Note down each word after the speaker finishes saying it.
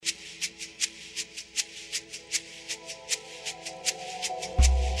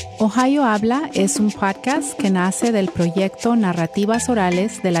Ohio Habla es un podcast que nace del proyecto Narrativas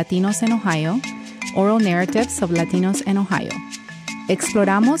Orales de Latinos en Ohio, Oral Narratives of Latinos in Ohio.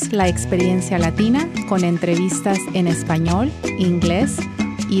 Exploramos la experiencia latina con entrevistas en español, inglés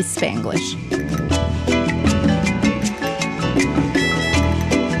y Spanglish.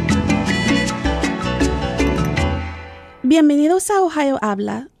 Bienvenidos a Ohio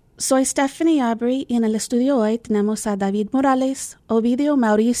Habla. Soy Stephanie Aubrey y en el estudio hoy tenemos a David Morales, Ovidio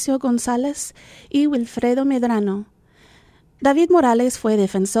Mauricio González y Wilfredo Medrano. David Morales fue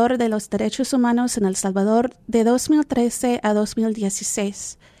defensor de los derechos humanos en El Salvador de 2013 a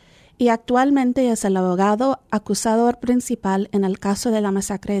 2016 y actualmente es el abogado acusador principal en el caso de la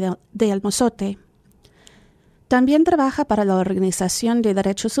masacre de El Mozote. También trabaja para la Organización de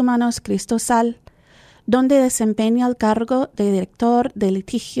Derechos Humanos Cristo Sal, donde desempeña el cargo de director de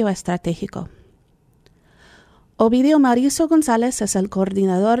litigio estratégico. Ovidio Mauricio González es el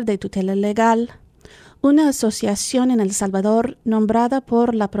coordinador de Tutela Legal, una asociación en El Salvador nombrada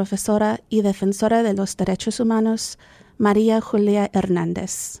por la profesora y defensora de los derechos humanos María Julia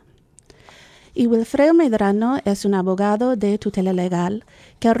Hernández. Y Wilfredo Medrano es un abogado de Tutela Legal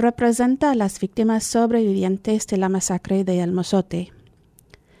que representa a las víctimas sobrevivientes de la masacre de El Mozote.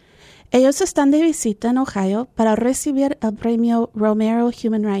 Ellos están de visita en Ohio para recibir el premio Romero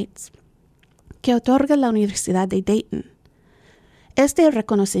Human Rights, que otorga la Universidad de Dayton. Este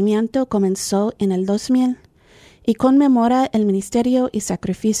reconocimiento comenzó en el 2000 y conmemora el ministerio y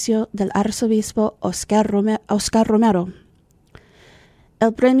sacrificio del arzobispo Oscar Romero.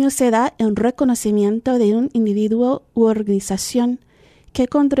 El premio se da en reconocimiento de un individuo u organización que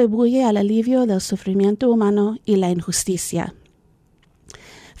contribuye al alivio del sufrimiento humano y la injusticia.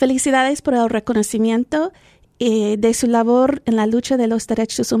 Felicidades por el reconocimiento de su labor en la lucha de los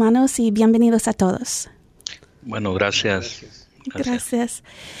derechos humanos y bienvenidos a todos. Bueno, gracias. Gracias.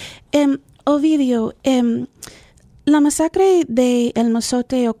 Ovidio, la masacre de El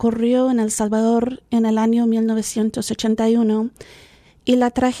Mozote ocurrió en El Salvador en el año 1981 y la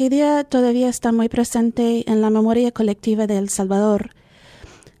tragedia todavía está muy presente en la memoria colectiva de El Salvador.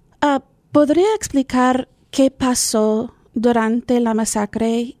 ¿Podría explicar qué pasó durante la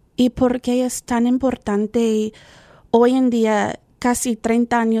masacre y por qué es tan importante hoy en día, casi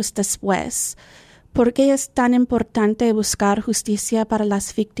 30 años después? ¿Por qué es tan importante buscar justicia para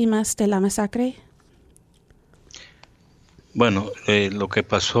las víctimas de la masacre? Bueno, lo que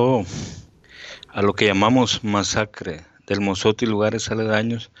pasó a lo que llamamos masacre del Mozote y lugares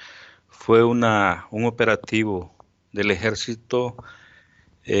aledaños fue un operativo del ejército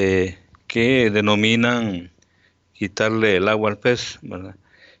que denominan quitarle el agua al pez, ¿verdad?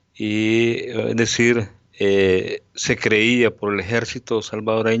 Y es decir, se creía por el ejército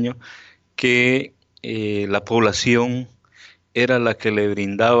salvadoreño que la población era la que le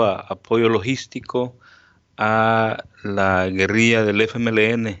brindaba apoyo logístico a la guerrilla del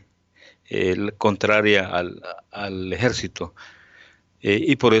FMLN, contraria al ejército.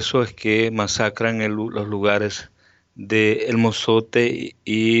 Y por eso es que masacran los lugares de El Mozote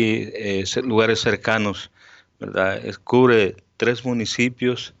y lugares cercanos, ¿verdad? Cubre 3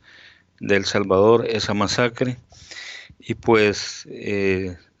 municipios de El Salvador esa masacre y pues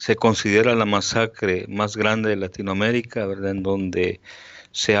se considera la masacre más grande de Latinoamérica, ¿verdad? En donde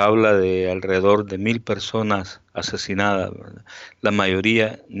se habla de alrededor de 1,000 personas asesinadas, ¿verdad? La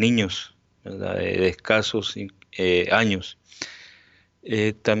mayoría niños, ¿verdad? De escasos años.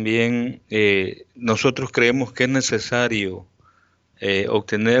 También nosotros creemos que es necesario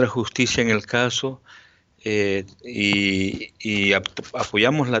obtener justicia en el caso. Y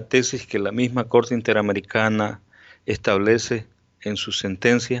apoyamos la tesis que la misma Corte Interamericana establece en su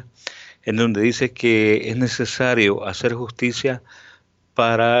sentencia, en donde dice que es necesario hacer justicia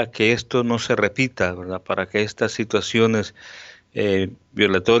para que esto no se repita, ¿verdad? Para que estas situaciones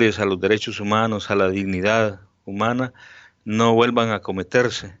violatorias a los derechos humanos, a la dignidad humana, no vuelvan a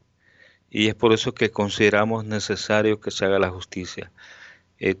cometerse. Y es por eso que consideramos necesario que se haga la justicia.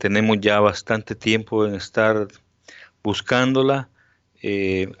 Tenemos ya bastante tiempo en estar buscándola.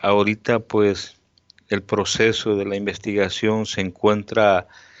 Ahorita pues el proceso de la investigación se encuentra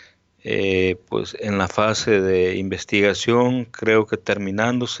pues en la fase de investigación, creo que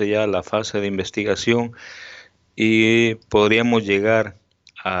terminándose ya la fase de investigación y podríamos llegar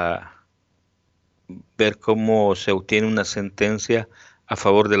a ver cómo se obtiene una sentencia a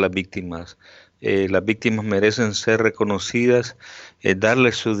favor de las víctimas. Las víctimas merecen ser reconocidas,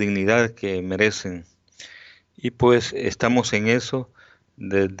 darles su dignidad que merecen. Y pues estamos en eso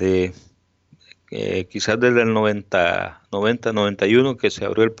desde quizás desde el 91 que se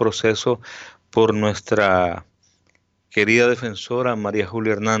abrió el proceso por nuestra querida defensora María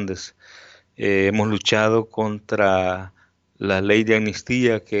Julia Hernández. Hemos luchado contra la ley de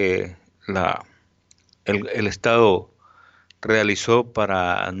amnistía que el Estado realizó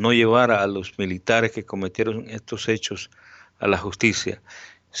para no llevar a los militares que cometieron estos hechos a la justicia.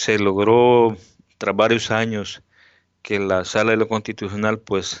 Se logró, tras varios años, que la Sala de lo Constitucional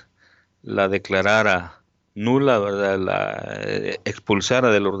pues la declarara nula, ¿verdad? La expulsara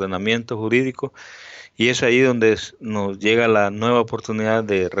del ordenamiento jurídico, y es ahí donde nos llega la nueva oportunidad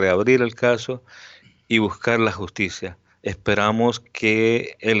de reabrir el caso y buscar la justicia. Esperamos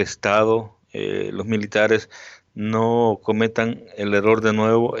que el Estado, los militares, no cometan el error de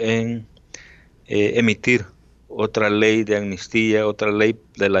nuevo en emitir otra ley de amnistía, otra ley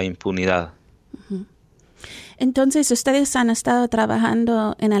de la impunidad. Entonces, ¿ustedes han estado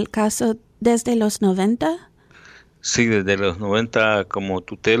trabajando en el caso desde los 90? Sí, desde los 90 como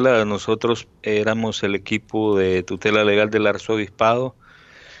tutela. Nosotros éramos el equipo de tutela legal del arzobispado,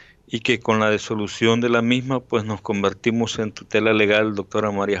 y que con la disolución de la misma pues nos convertimos en tutela legal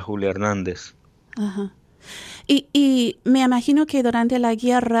doctora María Julia Hernández. Ajá. Y me imagino que durante la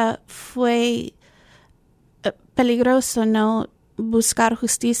guerra fue peligroso, ¿no?, buscar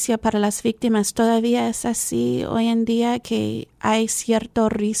justicia para las víctimas. ¿Todavía es así hoy en día, que hay cierto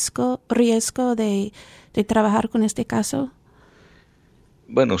riesgo de trabajar con este caso?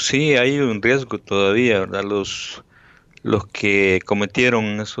 Bueno, sí, hay un riesgo todavía, ¿verdad? Los que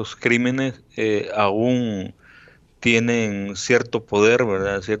cometieron esos crímenes aún tienen cierto poder,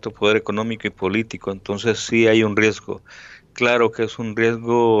 ¿verdad? Cierto poder económico y político. Entonces sí hay un riesgo. Claro que es un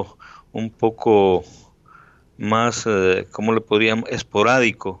riesgo un poco más, ¿cómo le podríamos?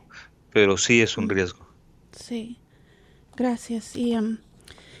 Esporádico, pero sí es un riesgo. Sí, gracias.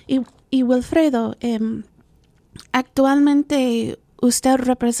 Y Wilfredo, actualmente usted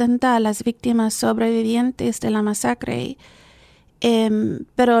representa a las víctimas sobrevivientes de la masacre,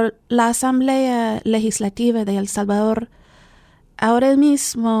 pero la Asamblea Legislativa de El Salvador ahora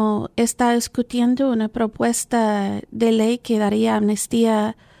mismo está discutiendo una propuesta de ley que daría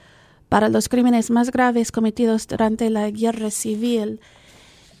amnistía para los crímenes más graves cometidos durante la guerra civil.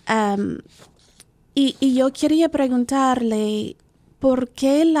 Y yo quería preguntarle por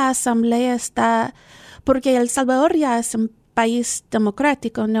qué la Asamblea porque El Salvador ya es un país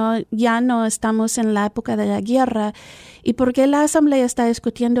democrático, ¿no? Ya no estamos en la época de la guerra. ¿Y por qué la Asamblea está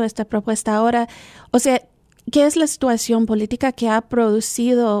discutiendo esta propuesta ahora? O sea, ¿qué es la situación política que ha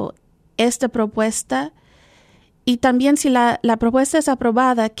producido esta propuesta? Y también, si la propuesta es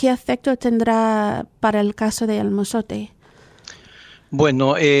aprobada, ¿qué efecto tendrá para el caso de El Mozote?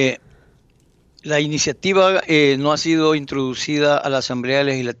 Bueno, la iniciativa no ha sido introducida a la Asamblea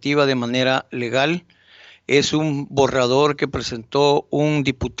Legislativa de manera legal. Es un borrador que presentó un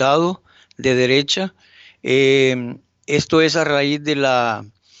diputado de derecha. Esto es a raíz de la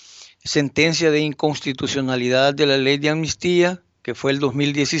sentencia de inconstitucionalidad de la ley de amnistía, que fue el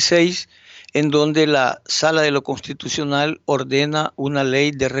 2016, en donde la Sala de lo Constitucional ordena una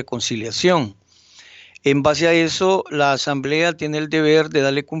ley de reconciliación. En base a eso, la Asamblea tiene el deber de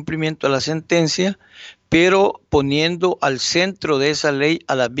darle cumplimiento a la sentencia, pero poniendo al centro de esa ley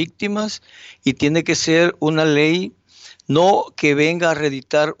a las víctimas, y tiene que ser una ley no que venga a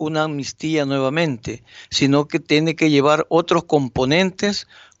reeditar una amnistía nuevamente, sino que tiene que llevar otros componentes,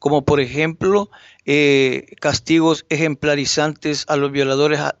 como por ejemplo castigos ejemplarizantes a los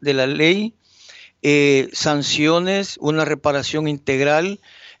violadores de la ley, sanciones, una reparación integral.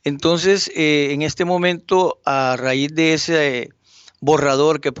 Entonces, en este momento, a raíz de ese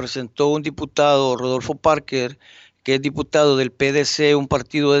borrador que presentó un diputado, Rodolfo Parker, que es diputado del PDC, un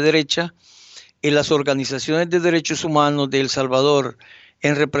partido de derecha, en las organizaciones de derechos humanos de El Salvador,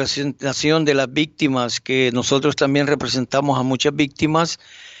 en representación de las víctimas, que nosotros también representamos a muchas víctimas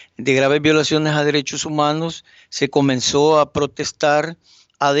de graves violaciones a derechos humanos, se comenzó a protestar,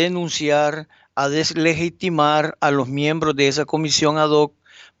 a denunciar, a deslegitimar a los miembros de esa comisión ad hoc,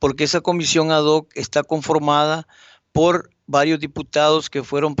 porque esa comisión ad hoc está conformada por varios diputados que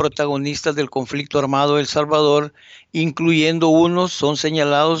fueron protagonistas del conflicto armado de El Salvador, incluyendo unos son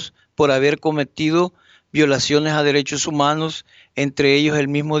señalados por haber cometido violaciones a derechos humanos, entre ellos el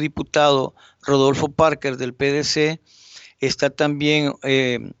mismo diputado Rodolfo Parker del PDC. Está también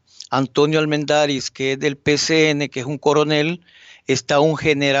Antonio Almendaris, que es del PCN, que es un coronel. Está un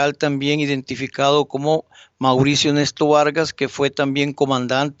general también identificado como Mauricio Nesto Vargas, que fue también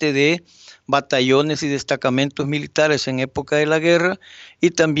comandante de batallones y destacamentos militares en época de la guerra.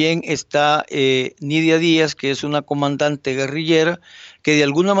 Y también está Nidia Díaz, que es una comandante guerrillera, que de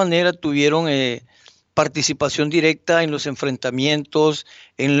alguna manera tuvieron participación directa en los enfrentamientos,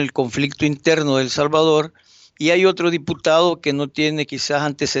 en el conflicto interno de El Salvador. y hay otro diputado que no tiene quizás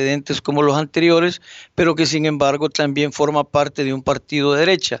antecedentes como los anteriores, pero que sin embargo también forma parte de un partido de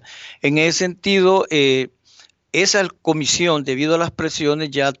derecha. En ese sentido, esa comisión, debido a las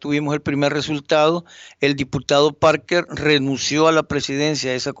presiones, ya tuvimos el primer resultado. El diputado Parker renunció a la presidencia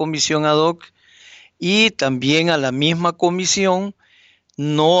de esa comisión ad hoc y también a la misma comisión,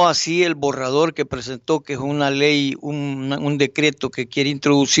 no así el borrador que presentó, que es una ley, un decreto que quiere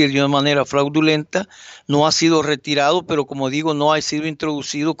introducir de una manera fraudulenta, no ha sido retirado, pero como digo, no ha sido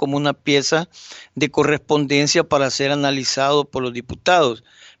introducido como una pieza de correspondencia para ser analizado por los diputados.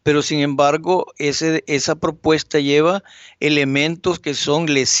 Pero sin embargo, esa propuesta lleva elementos que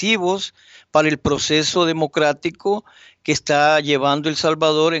son lesivos para el proceso democrático que está llevando El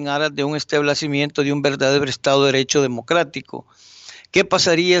Salvador en aras de un establecimiento de un verdadero Estado de Derecho democrático. ¿Qué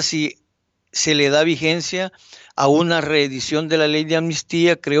pasaría si se le da vigencia a una reedición de la ley de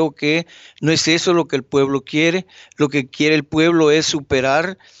amnistía? Creo que no es eso lo que el pueblo quiere. Lo que quiere el pueblo es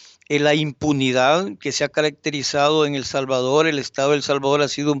superar la impunidad que se ha caracterizado en El Salvador. El Estado de El Salvador ha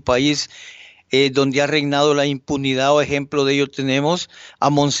sido un país donde ha reinado la impunidad. O ejemplo de ello tenemos a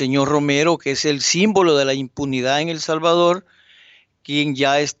Monseñor Romero, que es el símbolo de la impunidad en El Salvador, quien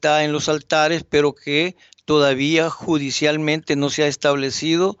ya está en los altares, pero que todavía judicialmente no se ha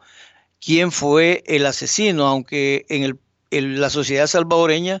establecido quién fue el asesino, aunque en la sociedad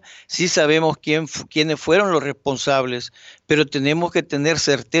salvadoreña sí sabemos quiénes fueron los responsables, pero tenemos que tener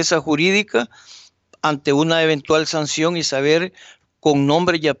certeza jurídica ante una eventual sanción y saber con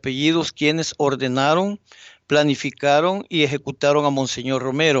nombre y apellidos quiénes ordenaron, planificaron y ejecutaron a Monseñor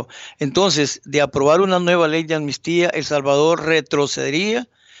Romero. Entonces, de aprobar una nueva ley de amnistía, El Salvador retrocedería,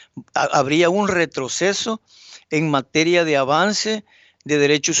 habría un retroceso en materia de avance de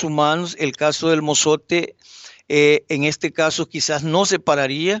derechos humanos. El caso del Mozote, en este caso quizás no se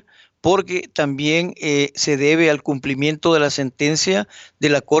pararía, porque también se debe al cumplimiento de la sentencia de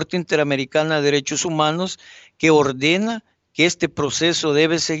la Corte Interamericana de Derechos Humanos, que ordena que este proceso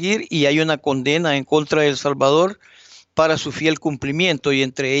debe seguir y hay una condena en contra de El Salvador para su fiel cumplimiento, y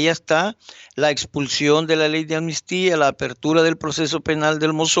entre ellas está la expulsión de la ley de amnistía, la apertura del proceso penal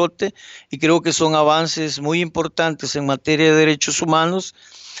del Mozote, y creo que son avances muy importantes en materia de derechos humanos.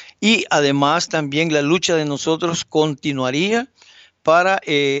 Y además también la lucha de nosotros continuaría para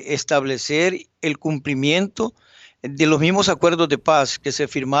establecer el cumplimiento de los mismos acuerdos de paz que se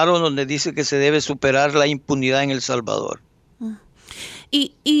firmaron, donde dice que se debe superar la impunidad en El Salvador.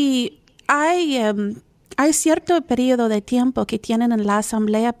 Y hay cierto periodo de tiempo que tienen en la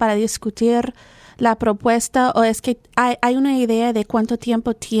Asamblea para discutir la propuesta, o es que hay una idea de cuánto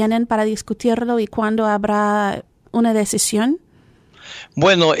tiempo tienen para discutirlo y cuándo habrá una decisión.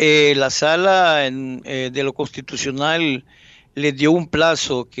 Bueno, la Sala de lo Constitucional les dio un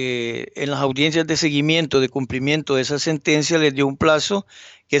plazo, que en las audiencias de seguimiento, de cumplimiento de esa sentencia, les dio un plazo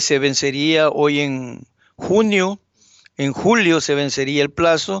que se vencería hoy en junio. En julio se vencería el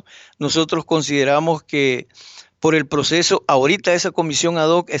plazo. Nosotros consideramos que por el proceso, ahorita esa comisión ad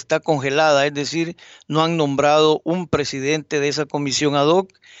hoc está congelada, es decir, no han nombrado un presidente de esa comisión ad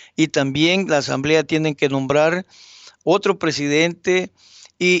hoc, y también la Asamblea tiene que nombrar otro presidente,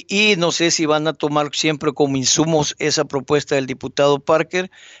 y no sé si van a tomar siempre como insumos esa propuesta del diputado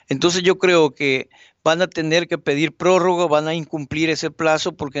Parker. Entonces yo creo que van a tener que pedir prórroga, van a incumplir ese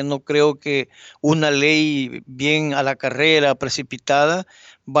plazo, porque no creo que una ley bien a la carrera, precipitada,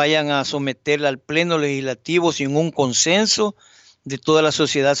 vayan a someterla al Pleno Legislativo sin un consenso de toda la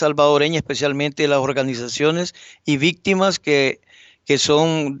sociedad salvadoreña, especialmente de las organizaciones y víctimas que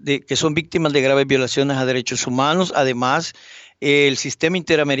son víctimas de graves violaciones a derechos humanos. Además, el Sistema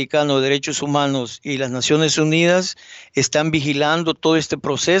Interamericano de Derechos Humanos y las Naciones Unidas están vigilando todo este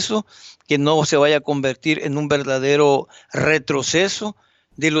proceso, que no se vaya a convertir en un verdadero retroceso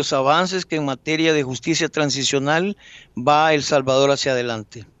de los avances que en materia de justicia transicional va El Salvador hacia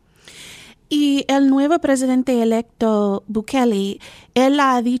adelante. Y el nuevo presidente electo, Bukele, ¿él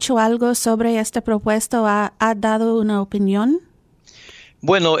ha dicho algo sobre esta propuesta o ha dado una opinión?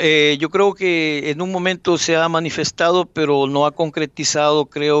 Bueno, yo creo que en un momento se ha manifestado, pero no ha concretizado.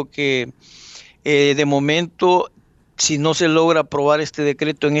 Creo que de momento, si no se logra aprobar este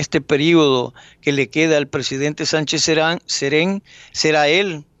decreto en este periodo que le queda al presidente Sánchez Serén, será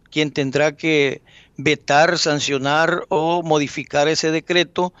él quien tendrá que vetar, sancionar o modificar ese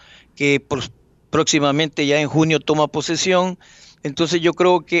decreto, que próximamente ya en junio toma posesión. Entonces yo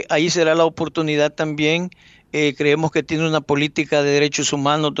creo que ahí será la oportunidad también. Creemos que tiene una política de derechos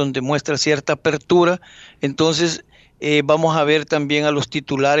humanos donde muestra cierta apertura. Entonces vamos a ver también a los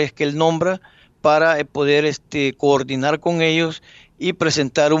titulares que él nombra para poder coordinar con ellos y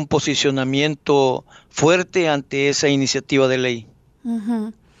presentar un posicionamiento fuerte ante esa iniciativa de ley.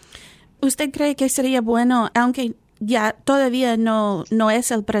 Uh-huh. ¿Usted cree que sería bueno, aunque ya todavía no es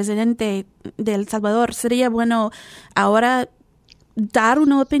el presidente de El Salvador, sería bueno ahora dar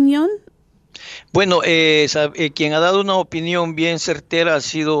una opinión? Bueno, quien ha dado una opinión bien certera ha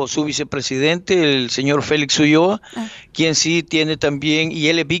sido su vicepresidente, el señor Félix Ulloa, quien sí tiene también, y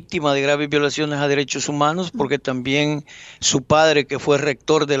él es víctima de graves violaciones a derechos humanos, porque también su padre, que fue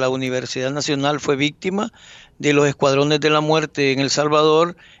rector de la Universidad Nacional, fue víctima de los escuadrones de la muerte en El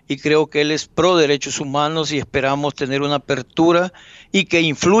Salvador, y creo que él es pro derechos humanos y esperamos tener una apertura y que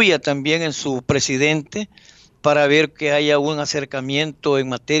influya también en su presidente, para ver que haya un acercamiento en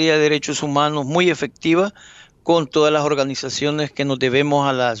materia de derechos humanos muy efectiva con todas las organizaciones que nos debemos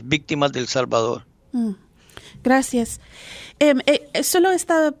a las víctimas del Salvador. Gracias. Solo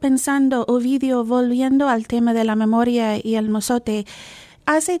estaba pensando, Ovidio, volviendo al tema de la memoria y el mozote.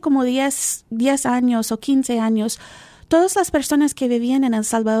 Hace como 10 años o 15 años, todas las personas que vivían en El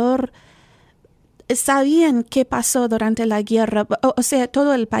Salvador sabían qué pasó durante la guerra, o sea,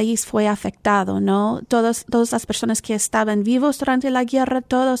 todo el país fue afectado, ¿no? Todas las personas que estaban vivos durante la guerra,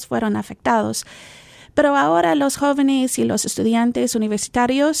 todos fueron afectados. Pero ahora los jóvenes y los estudiantes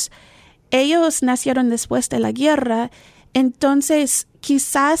universitarios, ellos nacieron después de la guerra, entonces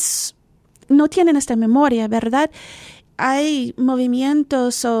quizás no tienen esta memoria, ¿verdad? Hay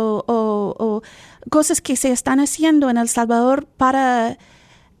movimientos o cosas que se están haciendo en El Salvador para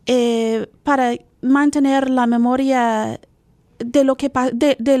mantener la memoria de lo que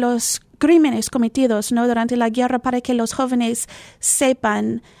de los crímenes cometidos, ¿no?, durante la guerra, para que los jóvenes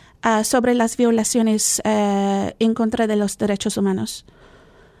sepan sobre las violaciones en contra de los derechos humanos.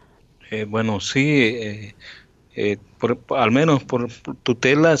 Bueno, sí, al menos por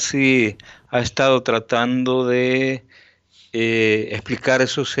tutela sí ha estado tratando de explicar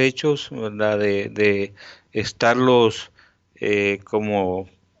esos hechos, ¿verdad? De estarlos como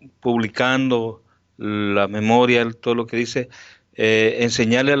publicando la memoria, todo lo que dice,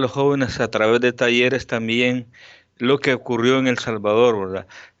 enseñarle a los jóvenes a través de talleres también lo que ocurrió en El Salvador, ¿verdad?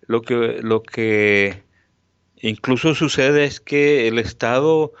 Lo que incluso sucede es que el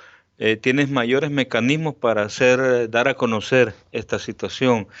Estado tiene mayores mecanismos para dar a conocer esta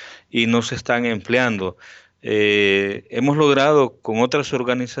situación y no se están empleando. Hemos logrado con otras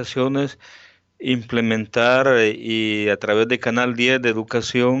organizaciones implementar y a través de Canal 10 de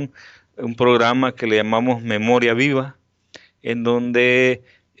Educación un programa que le llamamos Memoria Viva, en donde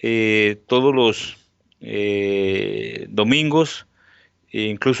todos los domingos, e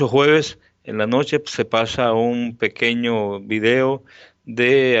incluso jueves en la noche, se pasa un pequeño video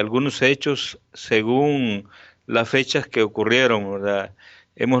de algunos hechos según las fechas que ocurrieron, ¿verdad?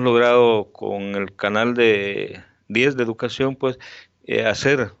 Hemos logrado con el canal de 10 de Educación pues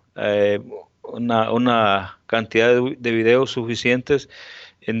hacer una cantidad de videos suficientes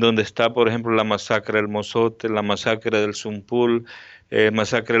en donde está, por ejemplo, la masacre del Mozote, la masacre del Zumpul,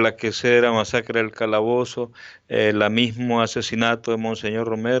 masacre de la Quesera, masacre del Calabozo, el mismo asesinato de Monseñor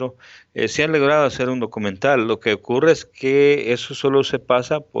Romero. Se han logrado hacer un documental. Lo que ocurre es que eso solo se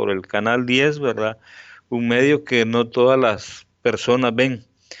pasa por el Canal 10, ¿verdad? Un medio que no todas las personas ven.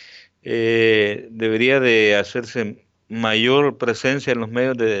 Debería de hacerse mayor presencia en los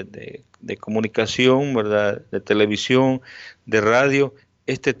medios de comunicación, ¿verdad? De televisión, de radio,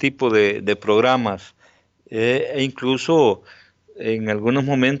 este tipo de programas. E incluso en algunos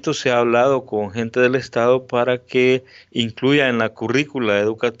momentos se ha hablado con gente del Estado para que incluya en la currícula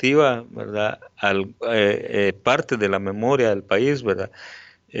educativa, ¿verdad?, parte de la memoria del país, ¿verdad?,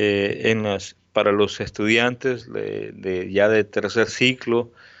 para los estudiantes ya de tercer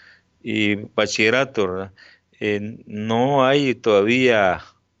ciclo y bachillerato, ¿verdad? No hay todavía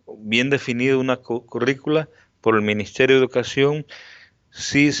bien definido una currícula por el Ministerio de Educación.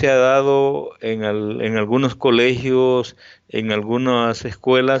 Sí se ha dado en algunos colegios, en algunas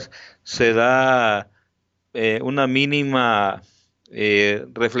escuelas, se da una mínima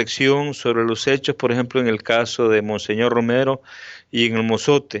reflexión sobre los hechos, por ejemplo, en el caso de Monseñor Romero y en el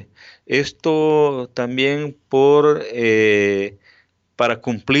Mozote. Esto también para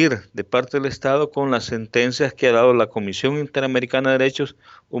cumplir de parte del Estado con las sentencias que ha dado la Comisión Interamericana de Derechos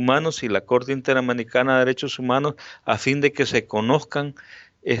Humanos y la Corte Interamericana de Derechos Humanos, a fin de que se conozcan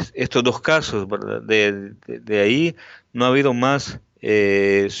estos dos casos, ¿verdad? De ahí no ha habido más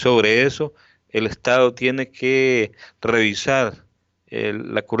sobre eso. El Estado tiene que revisar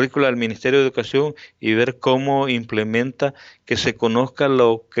la currícula del Ministerio de Educación y ver cómo implementa que se conozca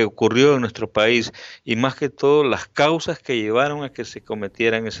lo que ocurrió en nuestro país y más que todo las causas que llevaron a que se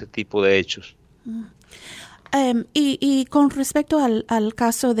cometieran ese tipo de hechos. Y con respecto al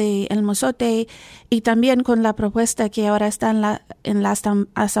caso de El Mozote y también con la propuesta que ahora está en la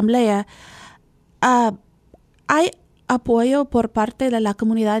asamblea, ¿hay apoyo por parte de la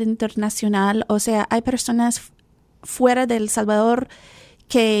comunidad internacional? O sea, ¿hay personas fuera de El Salvador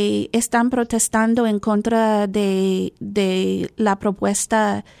que están protestando en contra de la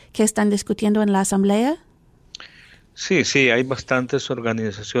propuesta que están discutiendo en la asamblea? Sí, hay bastantes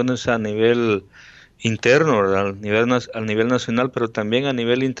organizaciones a nivel interno, ¿verdad? Al nivel nacional, pero también a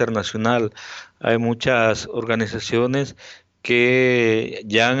nivel internacional. Hay muchas organizaciones que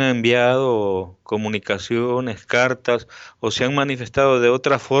ya han enviado comunicaciones, cartas, o se han manifestado de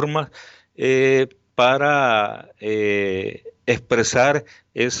otras formas para expresar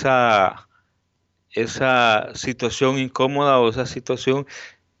esa situación incómoda o esa situación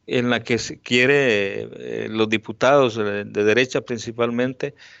en la que se quiere los diputados de derecha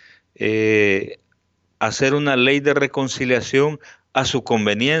principalmente hacer una ley de reconciliación a su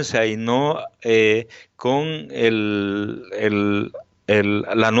conveniencia y no con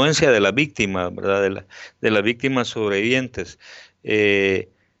la anuencia de la víctima, ¿verdad? De las víctimas sobrevivientes.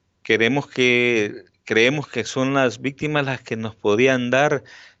 Creemos que son las víctimas las que nos podían dar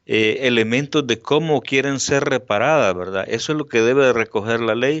elementos de cómo quieren ser reparadas, ¿verdad? Eso es lo que debe de recoger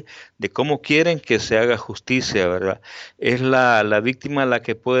la ley, de cómo quieren que se haga justicia, ¿verdad? Es la víctima la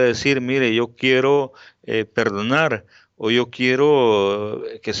que puede decir, mire, yo quiero perdonar, o yo quiero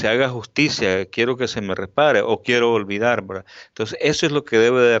que se haga justicia, quiero que se me repare, o quiero olvidar, ¿verdad? Entonces, eso es lo que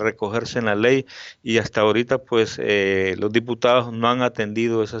debe de recogerse en la ley, y hasta ahorita, pues, los diputados no han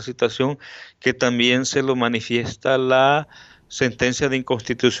atendido esa situación, que también se lo manifiesta la sentencia de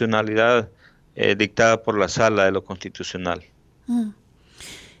inconstitucionalidad dictada por la Sala de lo Constitucional.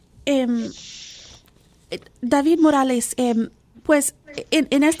 David Morales, pues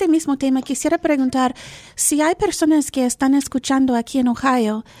en este mismo tema quisiera preguntar si hay personas que están escuchando aquí en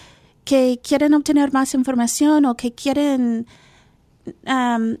Ohio que quieren obtener más información o que quieren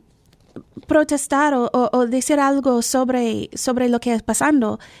protestar o decir algo sobre lo que está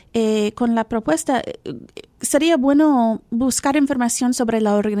pasando con la propuesta. ¿Sería bueno buscar información sobre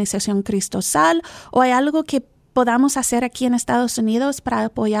la organización Cristo Sal o hay algo que podamos hacer aquí en Estados Unidos para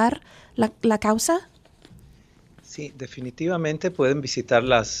apoyar la causa? Sí, definitivamente pueden visitar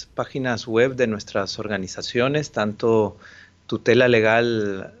las páginas web de nuestras organizaciones, tanto Tutela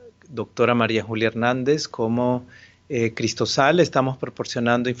Legal Doctora María Julia Hernández como Cristo Sal. Estamos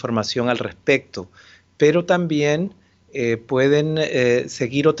proporcionando información al respecto, pero también pueden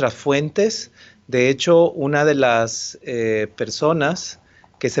seguir otras fuentes. De hecho, una de las personas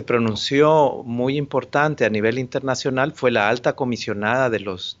que se pronunció muy importante a nivel internacional fue la alta comisionada de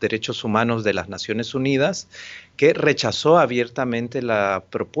los derechos humanos de las Naciones Unidas, que rechazó abiertamente la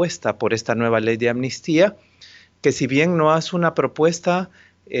propuesta por esta nueva ley de amnistía, que si bien no es una propuesta,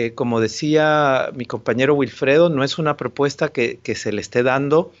 como decía mi compañero Wilfredo, no es una propuesta que se le esté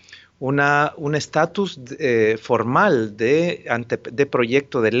dando un estatus formal de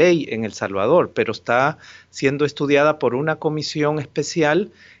proyecto de ley en El Salvador, pero está siendo estudiada por una comisión especial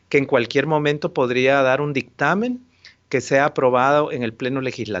que en cualquier momento podría dar un dictamen que sea aprobado en el Pleno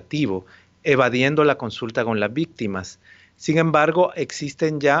Legislativo, evadiendo la consulta con las víctimas. Sin embargo,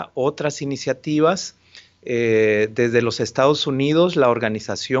 existen ya otras iniciativas desde los Estados Unidos. La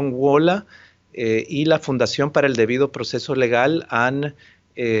organización WOLA y la Fundación para el Debido Proceso Legal han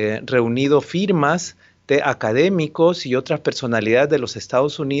reunido firmas de académicos y otras personalidades de los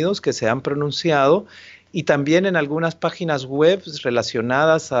Estados Unidos que se han pronunciado, y también en algunas páginas web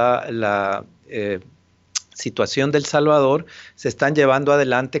relacionadas a la situación del Salvador se están llevando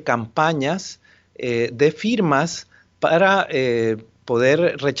adelante campañas de firmas para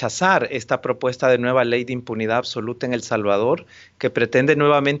poder rechazar esta propuesta de nueva ley de impunidad absoluta en El Salvador, que pretende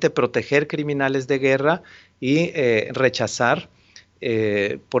nuevamente proteger criminales de guerra y rechazar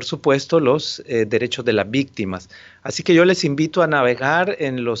por supuesto, los derechos de las víctimas. Así que yo les invito a navegar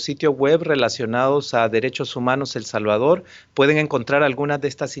en los sitios web relacionados a derechos humanos El Salvador. Pueden encontrar algunas de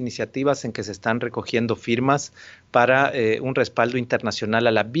estas iniciativas en que se están recogiendo firmas para un respaldo internacional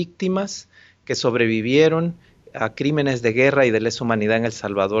a las víctimas que sobrevivieron a crímenes de guerra y de lesa humanidad en El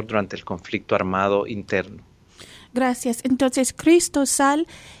Salvador durante el conflicto armado interno. Gracias. Entonces, Cristo Sal,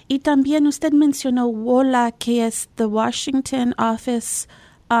 y también usted mencionó WOLA, que es the Washington Office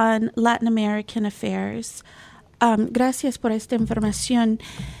on Latin American Affairs. Gracias por esta información.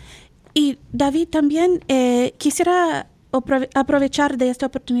 Y David, también quisiera aprovechar de esta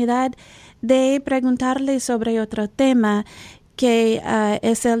oportunidad de preguntarle sobre otro tema, que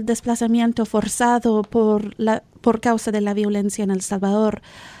es el desplazamiento forzado por causa de la violencia en El Salvador.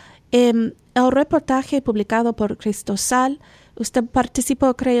 el reportaje publicado por Cristosal, usted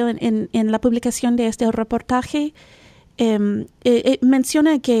participó, creo, en la publicación de este reportaje.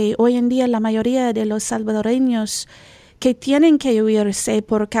 Menciona que hoy en día la mayoría de los salvadoreños que tienen que huirse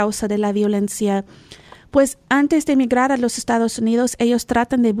por causa de la violencia, pues antes de emigrar a los Estados Unidos, ellos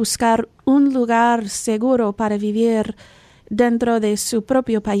tratan de buscar un lugar seguro para vivir dentro de su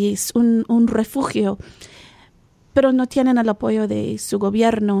propio país, un refugio, pero no tienen el apoyo de su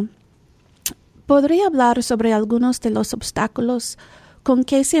gobierno. ¿Podría hablar sobre algunos de los obstáculos con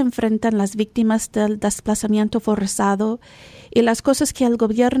que se enfrentan las víctimas del desplazamiento forzado y las cosas que el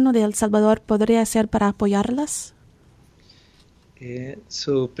gobierno de El Salvador podría hacer para apoyarlas?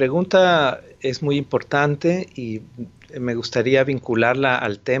 Su pregunta es muy importante y me gustaría vincularla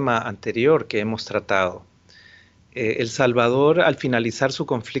al tema anterior que hemos tratado. El Salvador, al finalizar su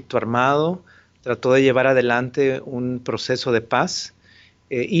conflicto armado, trató de llevar adelante un proceso de paz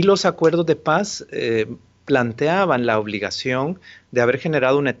y los acuerdos de paz planteaban la obligación de haber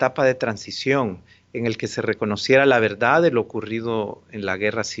generado una etapa de transición en el que se reconociera la verdad de lo ocurrido en la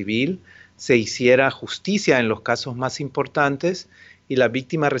guerra civil, se hiciera justicia en los casos más importantes y las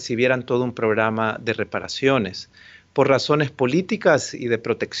víctimas recibieran todo un programa de reparaciones. Por razones políticas y de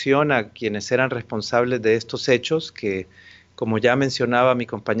protección a quienes eran responsables de estos hechos, que, como ya mencionaba mi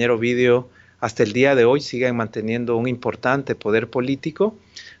compañero Ovidio, hasta el día de hoy siguen manteniendo un importante poder político,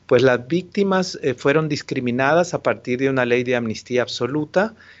 pues las víctimas fueron discriminadas a partir de una ley de amnistía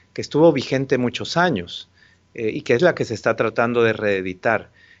absoluta que estuvo vigente muchos años y que es la que se está tratando de reeditar.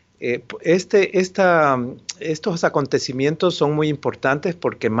 Estos acontecimientos son muy importantes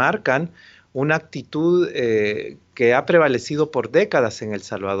porque marcan una actitud que ha prevalecido por décadas en El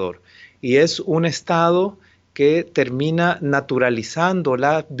Salvador y es un Estado que termina naturalizando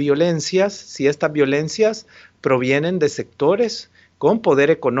las violencias si estas violencias provienen de sectores con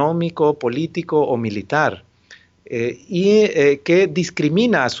poder económico, político o militar que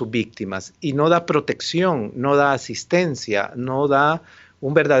discrimina a sus víctimas y no da protección, no da asistencia, no da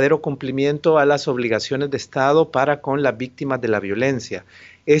un verdadero cumplimiento a las obligaciones de Estado para con las víctimas de la violencia.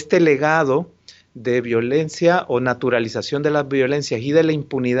 Este legado de violencia o naturalización de las violencias y de la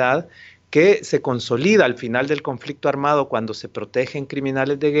impunidad que se consolida al final del conflicto armado cuando se protegen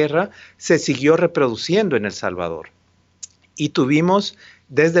criminales de guerra, se siguió reproduciendo en El Salvador. Y tuvimos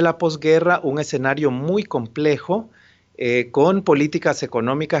desde la posguerra un escenario muy complejo con políticas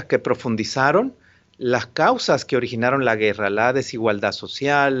económicas que profundizaron las causas que originaron la guerra, la desigualdad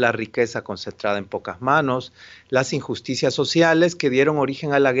social, la riqueza concentrada en pocas manos, las injusticias sociales que dieron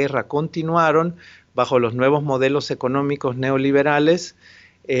origen a la guerra continuaron bajo los nuevos modelos económicos neoliberales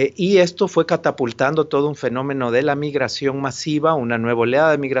y esto fue catapultando todo un fenómeno de la migración masiva, una nueva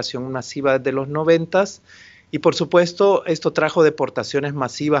oleada de migración masiva desde los 90s y por supuesto esto trajo deportaciones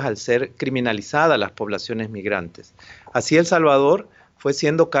masivas al ser criminalizadas las poblaciones migrantes. Así El Salvador fue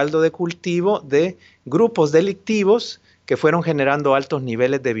siendo caldo de cultivo de grupos delictivos que fueron generando altos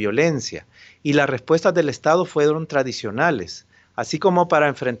niveles de violencia y las respuestas del Estado fueron tradicionales. Así como para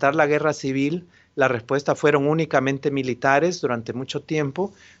enfrentar la guerra civil, las respuestas fueron únicamente militares durante mucho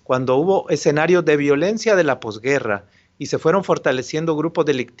tiempo, cuando hubo escenarios de violencia de la posguerra y se fueron fortaleciendo grupos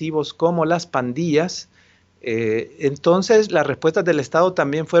delictivos como las pandillas, entonces las respuestas del Estado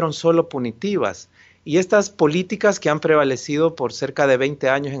también fueron solo punitivas. Y estas políticas que han prevalecido por cerca de 20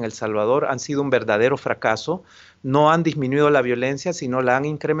 años en El Salvador han sido un verdadero fracaso, no han disminuido la violencia, sino la han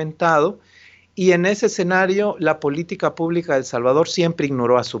incrementado, y en ese escenario la política pública de El Salvador siempre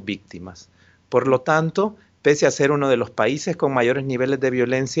ignoró a sus víctimas. Por lo tanto, pese a ser uno de los países con mayores niveles de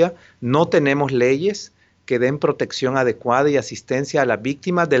violencia, no tenemos leyes que den protección adecuada y asistencia a las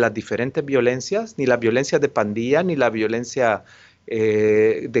víctimas de las diferentes violencias, ni las violencias de pandilla, ni la violencia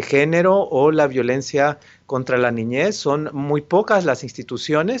de género o la violencia contra la niñez. Son muy pocas las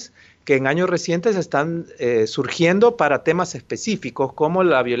instituciones que en años recientes están surgiendo para temas específicos como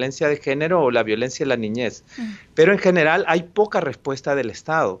la violencia de género o la violencia de la niñez. Pero en general hay poca respuesta del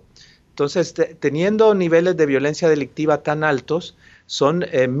Estado. Entonces, teniendo niveles de violencia delictiva tan altos, son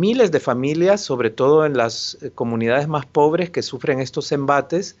miles de familias, sobre todo en las comunidades más pobres, que sufren estos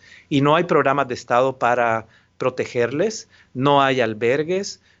embates y no hay programas de Estado para protegerles, no hay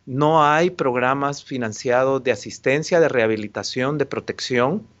albergues, no hay programas financiados de asistencia, de rehabilitación, de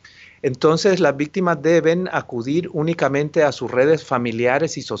protección. Entonces las víctimas deben acudir únicamente a sus redes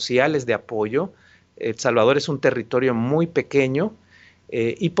familiares y sociales de apoyo. El Salvador es un territorio muy pequeño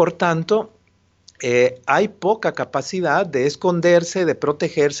y por tanto hay poca capacidad de esconderse, de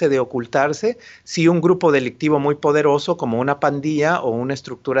protegerse, de ocultarse si un grupo delictivo muy poderoso como una pandilla o una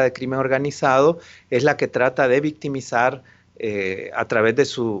estructura de crimen organizado es la que trata de victimizar a través de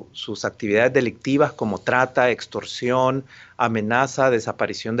sus actividades delictivas como trata, extorsión, amenaza,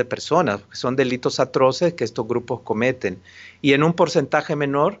 desaparición de personas, que son delitos atroces que estos grupos cometen. Y en un porcentaje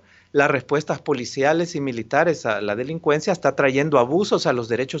menor, las respuestas policiales y militares a la delincuencia está trayendo abusos a los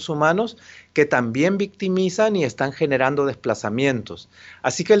derechos humanos que también victimizan y están generando desplazamientos.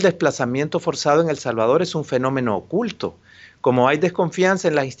 Así que el desplazamiento forzado en El Salvador es un fenómeno oculto. Como hay desconfianza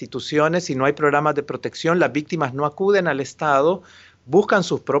en las instituciones y no hay programas de protección, las víctimas no acuden al Estado, buscan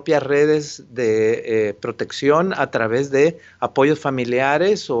sus propias redes de protección a través de apoyos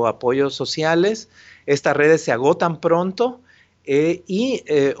familiares o apoyos sociales. Estas redes se agotan pronto y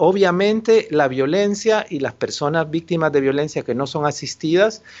obviamente la violencia y las personas víctimas de violencia que no son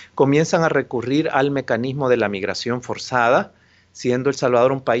asistidas comienzan a recurrir al mecanismo de la migración forzada, siendo El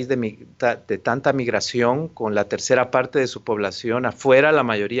Salvador un país de tanta migración, con la tercera parte de su población afuera, la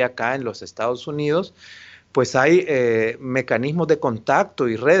mayoría acá en los Estados Unidos, pues hay mecanismos de contacto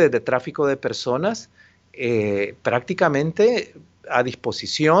y redes de tráfico de personas prácticamente a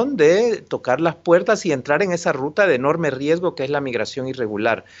disposición de tocar las puertas y entrar en esa ruta de enorme riesgo que es la migración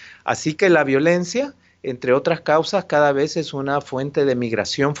irregular. Así que la violencia, entre otras causas, cada vez es una fuente de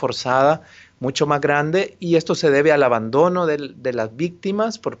migración forzada mucho más grande, y esto se debe al abandono de las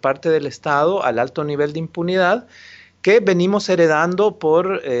víctimas por parte del Estado, al alto nivel de impunidad que venimos heredando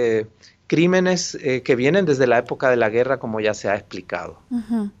por crímenes que vienen desde la época de la guerra, como ya se ha explicado.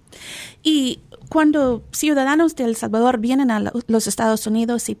 Uh-huh. Y cuando ciudadanos de El Salvador vienen a los Estados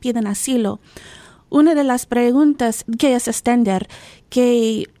Unidos y piden asilo, una de las preguntas que es extender,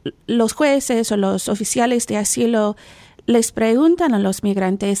 que los jueces o los oficiales de asilo les preguntan a los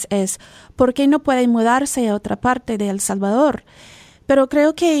migrantes es ¿por qué no pueden mudarse a otra parte de El Salvador? Pero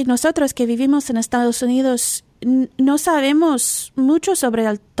creo que nosotros que vivimos en Estados Unidos no sabemos mucho sobre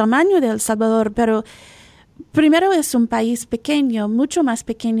el tamaño de El Salvador, pero primero es un país pequeño, mucho más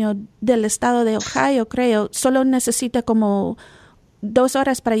pequeño del estado de Ohio, creo. Solo necesita como 2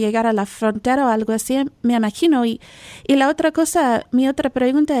 horas para llegar a la frontera o algo así, me imagino. Y la otra cosa, mi otra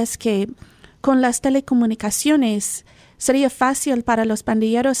pregunta es que con las telecomunicaciones, ¿sería fácil para los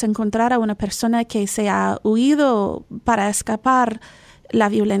pandilleros encontrar a una persona que se ha huido para escapar la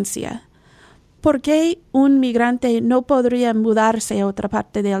violencia? ¿Por qué un migrante no podría mudarse a otra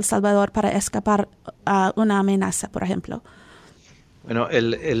parte de El Salvador para escapar a una amenaza, por ejemplo? Bueno,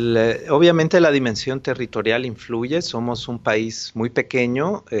 obviamente la dimensión territorial influye. Somos un país muy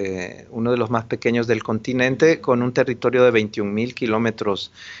pequeño, uno de los más pequeños del continente, con un territorio de 21,000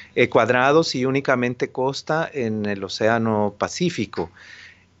 kilómetros cuadrados y únicamente costa en el Océano Pacífico.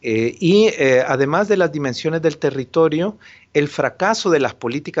 Además de las dimensiones del territorio, el fracaso de las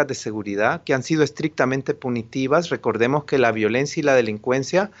políticas de seguridad, que han sido estrictamente punitivas. Recordemos que la violencia y la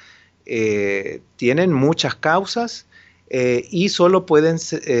delincuencia tienen muchas causas, y solo pueden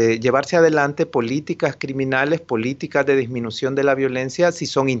llevarse adelante políticas criminales, políticas de disminución de la violencia si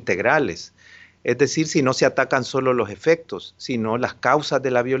son integrales. Es decir, si no se atacan solo los efectos, sino las causas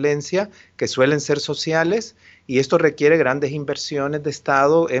de la violencia, que suelen ser sociales, y esto requiere grandes inversiones de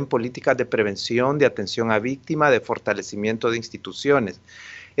Estado en políticas de prevención, de atención a víctimas, de fortalecimiento de instituciones.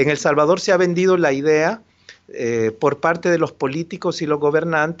 En El Salvador se ha vendido la idea por parte de los políticos y los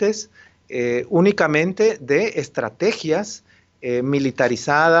gobernantes únicamente de estrategias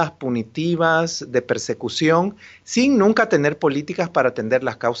militarizadas, punitivas, de persecución, sin nunca tener políticas para atender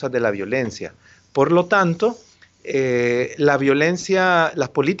las causas de la violencia. Por lo tanto, la violencia, las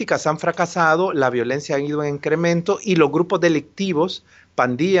políticas han fracasado, la violencia ha ido en incremento y los grupos delictivos,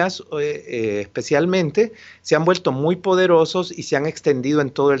 pandillas especialmente, se han vuelto muy poderosos y se han extendido en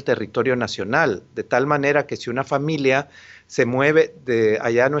todo el territorio nacional, de tal manera que si una familia se mueve de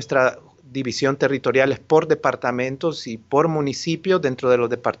allá, nuestra división territorial es por departamentos y por municipios. Dentro de los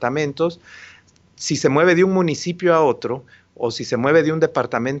departamentos, si se mueve de un municipio a otro o si se mueve de un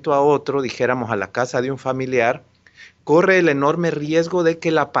departamento a otro, dijéramos a la casa de un familiar, corre el enorme riesgo de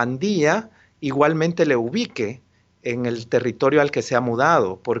que la pandilla igualmente le ubique en el territorio al que se ha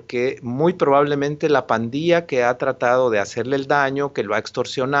mudado, porque muy probablemente la pandilla que ha tratado de hacerle el daño, que lo ha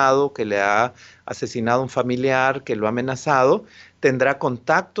extorsionado, que le ha asesinado a un familiar, que lo ha amenazado, tendrá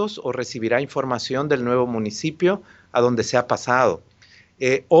contactos o recibirá información del nuevo municipio a donde se ha pasado.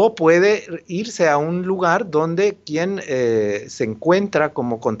 O puede irse a un lugar donde quien se encuentra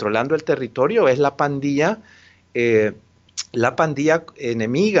como controlando el territorio es la pandilla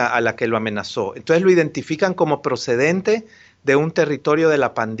enemiga a la que lo amenazó. Entonces lo identifican como procedente de un territorio de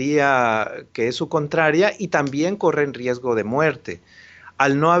la pandilla que es su contraria y también corren riesgo de muerte.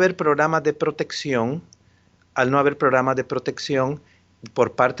 Al no haber programas de protección,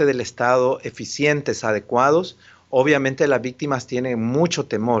 por parte del Estado eficientes, adecuados, obviamente las víctimas tienen mucho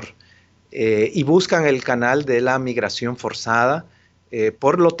temor y buscan el canal de la migración forzada.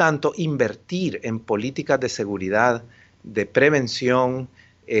 Por lo tanto, invertir en políticas de seguridad, de prevención,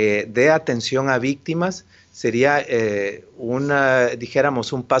 de atención a víctimas sería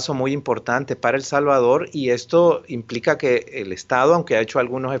dijéramos, un paso muy importante para El Salvador, y esto implica que el Estado, aunque ha hecho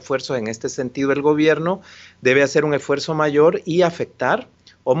algunos esfuerzos en este sentido, el gobierno debe hacer un esfuerzo mayor y afectar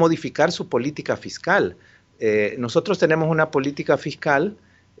o modificar su política fiscal. Nosotros tenemos una política fiscal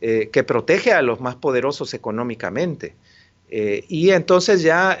que protege a los más poderosos económicamente. Y entonces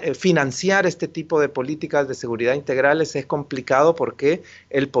ya financiar este tipo de políticas de seguridad integrales es complicado porque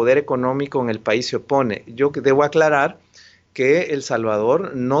el poder económico en el país se opone. Yo debo aclarar que El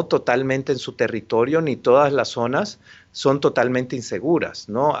Salvador no totalmente en su territorio ni todas las zonas son totalmente inseguras,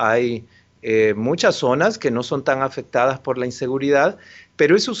 ¿no? Hay muchas zonas que no son tan afectadas por la inseguridad,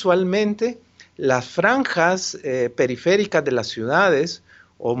 pero es usualmente las franjas periféricas de las ciudades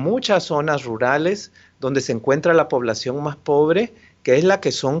o muchas zonas rurales donde se encuentra la población más pobre, que es la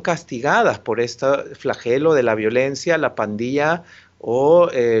que son castigadas por este flagelo de la violencia, la pandilla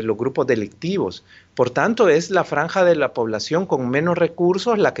o los grupos delictivos. Por tanto, es la franja de la población con menos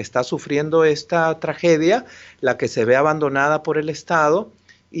recursos la que está sufriendo esta tragedia, la que se ve abandonada por el Estado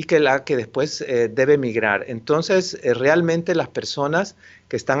y la que después debe migrar. Entonces, realmente las personas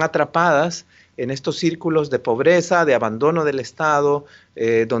que están atrapadas en estos círculos de pobreza, de abandono del Estado,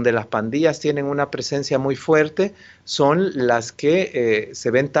 donde las pandillas tienen una presencia muy fuerte, son las que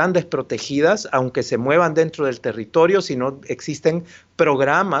se ven tan desprotegidas, aunque se muevan dentro del territorio, si no existen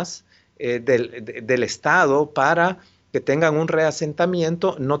programas del Estado para que tengan un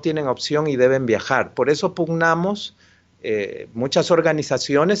reasentamiento, no tienen opción y deben viajar. Por eso pugnamos muchas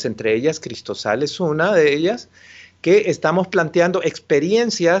organizaciones, entre ellas Cristosal es una de ellas, que estamos planteando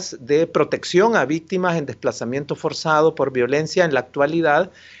experiencias de protección a víctimas en desplazamiento forzado por violencia en la actualidad.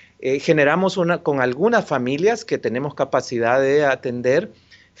 Generamos con algunas familias que tenemos capacidad de atender,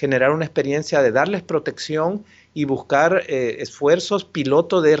 generar una experiencia de darles protección y buscar esfuerzos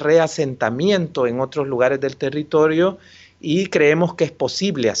piloto de reasentamiento en otros lugares del territorio, y creemos que es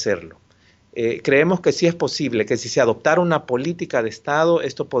posible hacerlo. Creemos que sí es posible, que si se adoptara una política de Estado,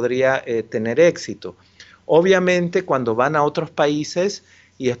 esto podría tener éxito. Obviamente, cuando van a otros países,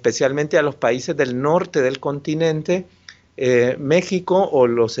 y especialmente a los países del norte del continente, México o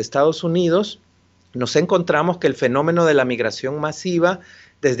los Estados Unidos, nos encontramos que el fenómeno de la migración masiva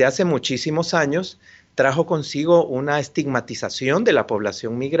desde hace muchísimos años trajo consigo una estigmatización de la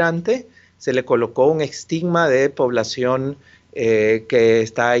población migrante. Se le colocó un estigma de población que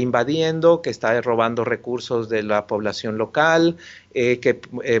está invadiendo, que está robando recursos de la población local, que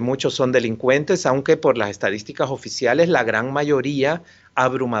muchos son delincuentes, aunque por las estadísticas oficiales la gran mayoría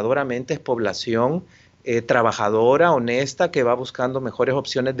abrumadoramente es población trabajadora, honesta, que va buscando mejores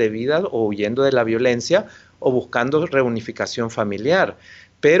opciones de vida o huyendo de la violencia o buscando reunificación familiar.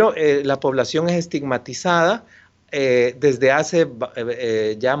 Pero la población es estigmatizada. Desde hace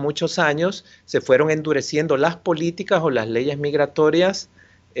ya muchos años se fueron endureciendo las políticas o las leyes migratorias,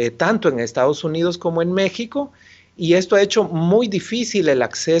 tanto en Estados Unidos como en México, y esto ha hecho muy difícil el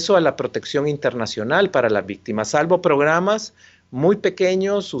acceso a la protección internacional para las víctimas, salvo programas muy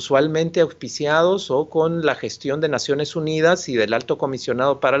pequeños, usualmente auspiciados o con la gestión de Naciones Unidas y del Alto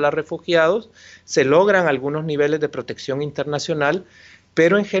Comisionado para los Refugiados, se logran algunos niveles de protección internacional,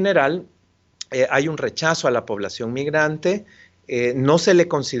 pero en general hay un rechazo a la población migrante. No se le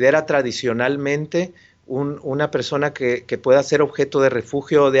considera tradicionalmente una persona que pueda ser objeto de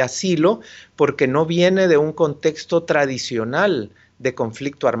refugio o de asilo, porque no viene de un contexto tradicional de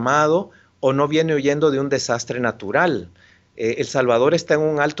conflicto armado o no viene huyendo de un desastre natural. El Salvador está en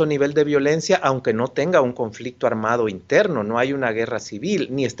un alto nivel de violencia, aunque no tenga un conflicto armado interno, no hay una guerra civil,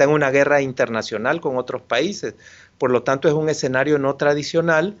 ni está en una guerra internacional con otros países. Por lo tanto, es un escenario no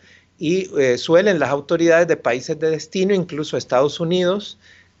tradicional. Y suelen las autoridades de países de destino, incluso Estados Unidos,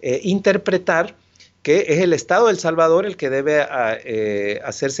 interpretar que es el Estado de El Salvador el que debe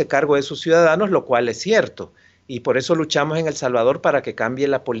hacerse cargo de sus ciudadanos, lo cual es cierto. Y por eso luchamos en El Salvador para que cambie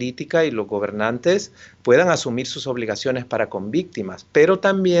la política y los gobernantes puedan asumir sus obligaciones para con víctimas. Pero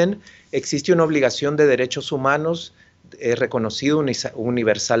también existe una obligación de derechos humanos reconocido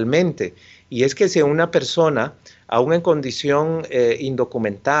universalmente, y es que si una persona, aún en condición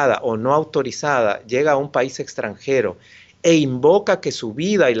indocumentada o no autorizada, llega a un país extranjero e invoca que su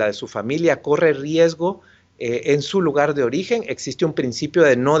vida y la de su familia corre riesgo en su lugar de origen, existe un principio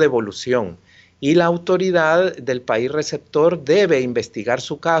de no devolución, y la autoridad del país receptor debe investigar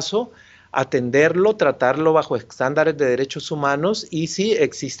su caso, atenderlo, tratarlo bajo estándares de derechos humanos, y si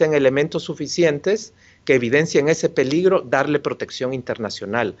existen elementos suficientes que evidencien ese peligro, darle protección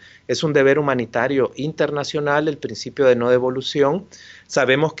internacional. Es un deber humanitario internacional el principio de no devolución.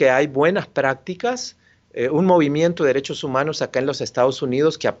 Sabemos que hay buenas prácticas, un movimiento de derechos humanos acá en los Estados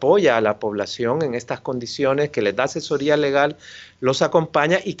Unidos que apoya a la población en estas condiciones, que les da asesoría legal, los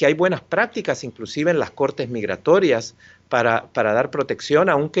acompaña, y que hay buenas prácticas inclusive en las cortes migratorias para dar protección,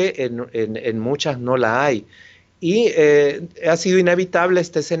 aunque en muchas no la hay. Y ha sido inevitable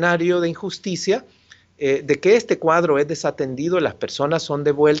este escenario de injusticia, de que este cuadro es desatendido, las personas son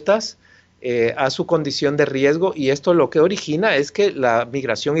devueltas a su condición de riesgo, y esto lo que origina es que la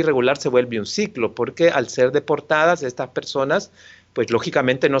migración irregular se vuelve un ciclo, porque al ser deportadas estas personas, pues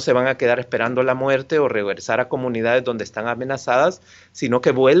lógicamente no se van a quedar esperando la muerte o regresar a comunidades donde están amenazadas, sino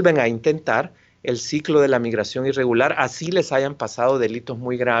que vuelven a intentar el ciclo de la migración irregular, así les hayan pasado delitos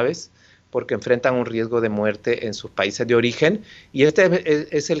muy graves, porque enfrentan un riesgo de muerte en sus países de origen, y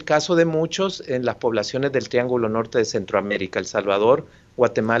este es el caso de muchos en las poblaciones del Triángulo Norte de Centroamérica, El Salvador,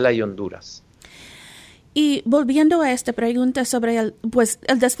 Guatemala y Honduras. Y volviendo a esta pregunta sobre el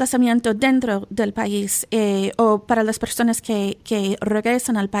desplazamiento dentro del país o para las personas que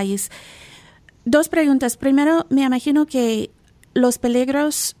regresan al país, dos preguntas. Primero, me imagino que los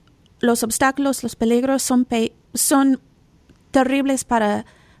peligros, los obstáculos, los peligros son terribles para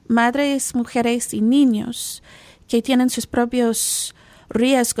madres, mujeres y niños que tienen sus propios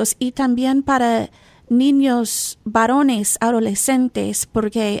riesgos, y también para niños varones, adolescentes,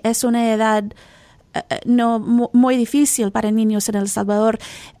 porque es una edad muy difícil para niños en El Salvador.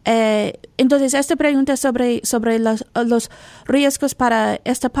 Entonces, esta pregunta sobre los riesgos para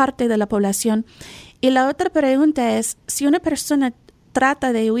esta parte de la población. Y la otra pregunta es, si una persona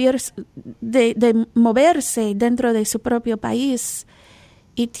trata de huir, de moverse dentro de su propio país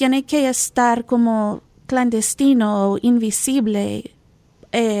y tiene que estar como clandestino o invisible,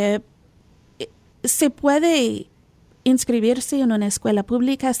 ¿se puede inscribirse en una escuela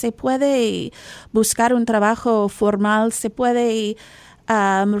pública? ¿Se puede buscar un trabajo formal? ¿Se puede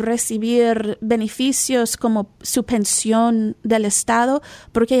recibir beneficios como su pensión del Estado?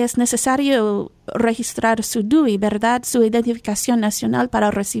 Porque es necesario registrar su DUI, ¿verdad? Su identificación nacional para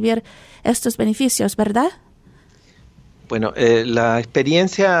recibir estos beneficios, ¿verdad? Bueno, la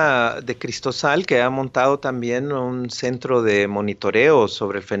experiencia de Cristosal, que ha montado también un centro de monitoreo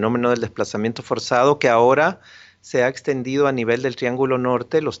sobre el fenómeno del desplazamiento forzado, que ahora se ha extendido a nivel del Triángulo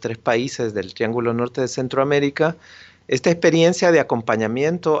Norte, los 3 países del Triángulo Norte de Centroamérica. Esta experiencia de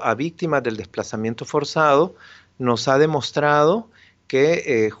acompañamiento a víctimas del desplazamiento forzado nos ha demostrado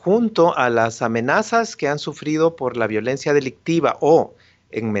que junto a las amenazas que han sufrido por la violencia delictiva o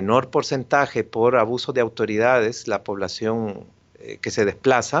en menor porcentaje por abuso de autoridades, la población que se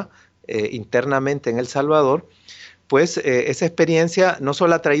desplaza internamente en El Salvador, pues esa experiencia no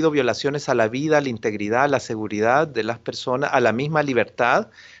solo ha traído violaciones a la vida, a la integridad, a la seguridad de las personas, a la misma libertad,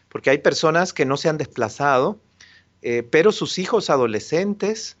 porque hay personas que no se han desplazado, pero sus hijos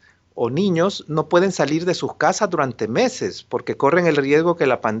adolescentes o niños no pueden salir de sus casas durante meses porque corren el riesgo que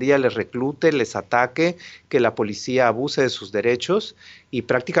la pandilla les reclute, les ataque, que la policía abuse de sus derechos y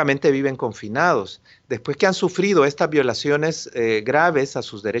prácticamente viven confinados. Después que han sufrido estas violaciones graves a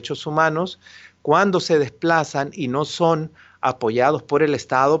sus derechos humanos, cuando se desplazan y no son apoyados por el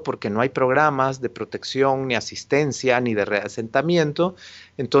Estado porque no hay programas de protección, ni asistencia, ni de reasentamiento,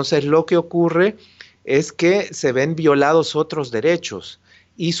 entonces lo que ocurre es que se ven violados otros derechos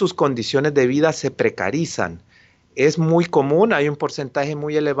y sus condiciones de vida se precarizan. Es muy común, hay un porcentaje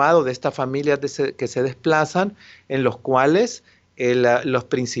muy elevado de estas familias que se desplazan en los cuales los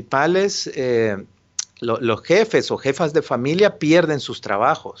principales, los jefes o jefas de familia pierden sus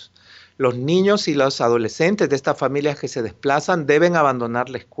trabajos. Los niños y los adolescentes de estas familias que se desplazan deben abandonar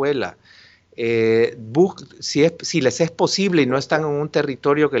la escuela. Si les es posible y no están en un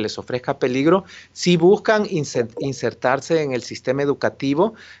territorio que les ofrezca peligro, sí buscan insertarse en el sistema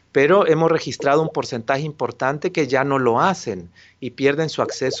educativo, pero hemos registrado un porcentaje importante que ya no lo hacen y pierden su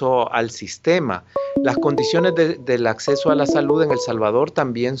acceso al sistema. Las condiciones del acceso a la salud en El Salvador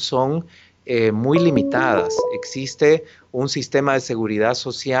también son muy limitadas. Existe un sistema de seguridad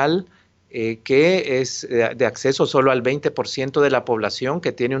social que es de acceso solo al 20% de la población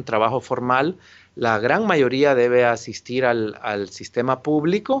que tiene un trabajo formal. La gran mayoría debe asistir al sistema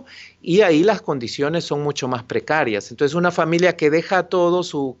público y ahí las condiciones son mucho más precarias. Entonces una familia que deja todo,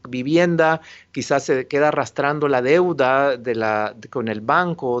 su vivienda, quizás se queda arrastrando la deuda con el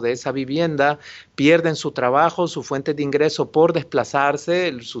banco de esa vivienda, pierden su trabajo, su fuente de ingreso por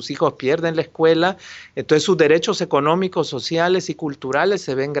desplazarse, sus hijos pierden la escuela, entonces sus derechos económicos, sociales y culturales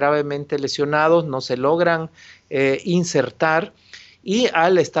se ven gravemente lesionados, no se logran insertar. y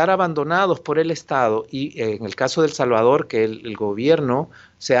al estar abandonados por el Estado, y en el caso de El Salvador, que el gobierno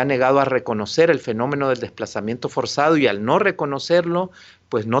se ha negado a reconocer el fenómeno del desplazamiento forzado, y al no reconocerlo,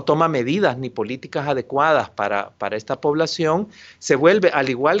 pues no toma medidas ni políticas adecuadas para esta población, se vuelve, al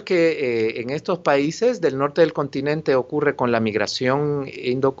igual que en estos países del norte del continente ocurre con la migración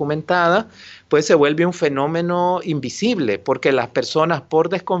indocumentada, pues se vuelve un fenómeno invisible, porque las personas por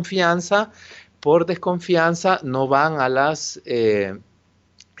desconfianza no van a las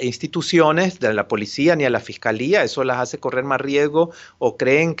instituciones de la policía ni a la fiscalía. Eso las hace correr más riesgo, o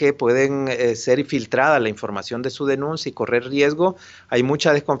creen que pueden ser filtrada la información de su denuncia y correr riesgo. Hay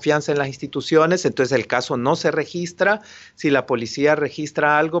mucha desconfianza en las instituciones, entonces el caso no se registra. Si la policía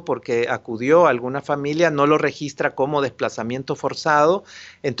registra algo porque acudió a alguna familia, no lo registra como desplazamiento forzado,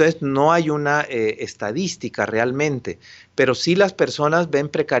 entonces no hay una estadística realmente, pero sí las personas ven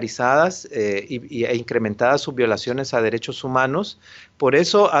precarizadas e incrementadas sus violaciones a derechos humanos. Por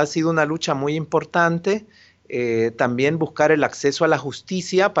eso ha sido una lucha muy importante también buscar el acceso a la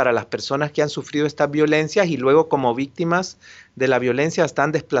justicia para las personas que han sufrido estas violencias y luego como víctimas de la violencia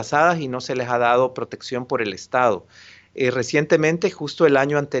están desplazadas y no se les ha dado protección por el Estado. Recientemente, justo el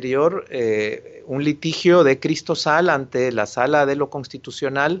año anterior, un litigio de Cristosal ante la Sala de lo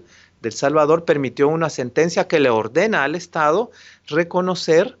Constitucional de El Salvador permitió una sentencia que le ordena al Estado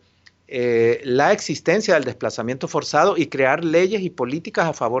reconocer la existencia del desplazamiento forzado y crear leyes y políticas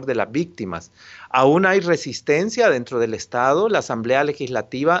a favor de las víctimas. Aún hay resistencia dentro del Estado. La Asamblea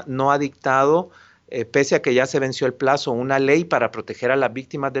Legislativa no ha dictado, pese a que ya se venció el plazo, una ley para proteger a las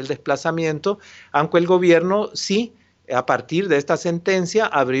víctimas del desplazamiento, aunque el gobierno sí, a partir de esta sentencia,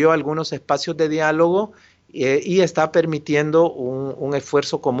 abrió algunos espacios de diálogo y está permitiendo un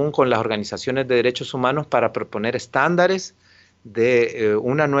esfuerzo común con las organizaciones de derechos humanos para proponer estándares de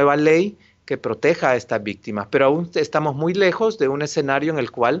una nueva ley que proteja a estas víctimas, pero aún estamos muy lejos de un escenario en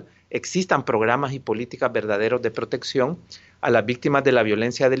el cual existan programas y políticas verdaderos de protección a las víctimas de la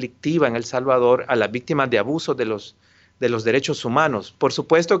violencia delictiva en El Salvador, a las víctimas de abusos de los derechos humanos. Por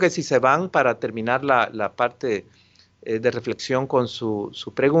supuesto que si se van, para terminar la parte de reflexión con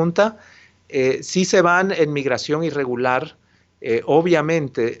su pregunta, si se van en migración irregular,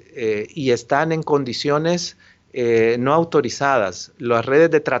 obviamente, y están en condiciones no autorizadas. Las redes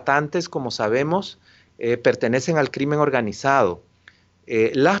de tratantes, como sabemos, pertenecen al crimen organizado.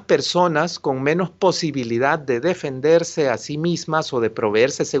 Las personas con menos posibilidad de defenderse a sí mismas o de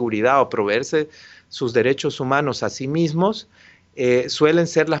proveerse seguridad o proveerse sus derechos humanos a sí mismos, suelen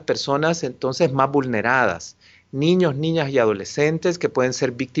ser las personas entonces más vulneradas. Niños, niñas y adolescentes que pueden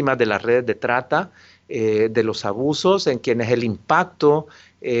ser víctimas de las redes de trata, de los abusos, en quienes el impacto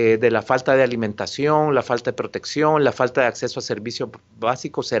de la falta de alimentación, la falta de protección, la falta de acceso a servicios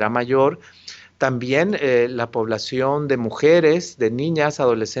básicos será mayor. También la población de mujeres, de niñas,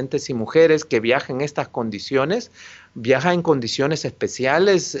 adolescentes y mujeres que viajan en estas condiciones, viaja en condiciones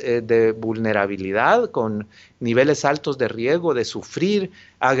especiales de vulnerabilidad, con niveles altos de riesgo de sufrir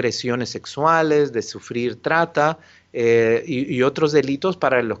agresiones sexuales, de sufrir trata y otros delitos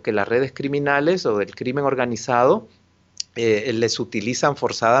para los que las redes criminales o del crimen organizado les utilizan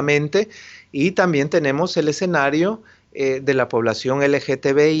forzadamente. Y también tenemos el escenario de la población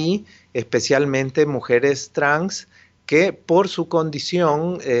LGTBI, especialmente mujeres trans, que por su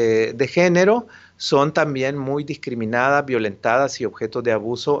condición de género son también muy discriminadas, violentadas y objetos de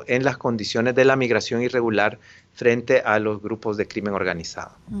abuso en las condiciones de la migración irregular frente a los grupos de crimen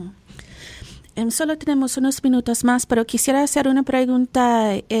organizado. Solo tenemos unos minutos más, pero quisiera hacer una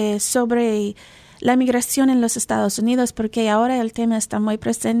pregunta sobre la migración en los Estados Unidos, porque ahora el tema está muy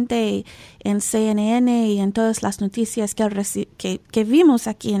presente en CNN y en todas las noticias que vimos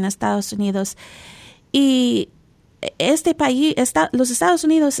aquí en Estados Unidos. Y este país, los Estados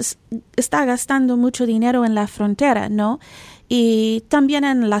Unidos está gastando mucho dinero en la frontera, ¿no? Y también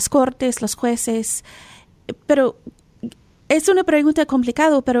en las cortes, los jueces. Pero es una pregunta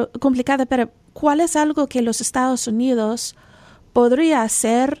complicada, pero ¿cuál es algo que los Estados Unidos podría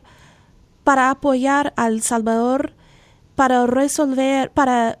hacer para apoyar a El Salvador, para resolver,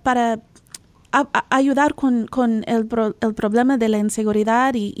 para ayudar con el problema de la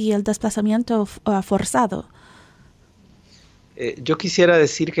inseguridad y el desplazamiento forzado? Yo quisiera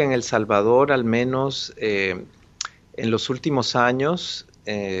decir que en El Salvador, al menos en los últimos años,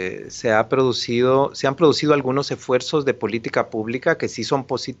 se han producido algunos esfuerzos de política pública que sí son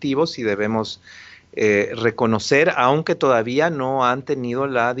positivos y debemos reconocer, aunque todavía no han tenido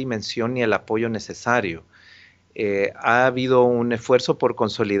la dimensión ni el apoyo necesario. Ha habido un esfuerzo por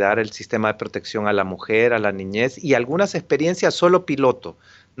consolidar el sistema de protección a la mujer, a la niñez, y algunas experiencias solo piloto,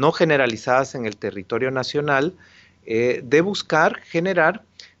 no generalizadas en el territorio nacional, de buscar generar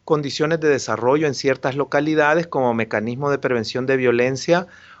condiciones de desarrollo en ciertas localidades como mecanismo de prevención de violencia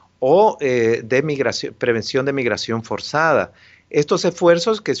o prevención de migración forzada. Estos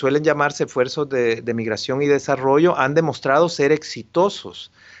esfuerzos, que suelen llamarse esfuerzos de migración y desarrollo, han demostrado ser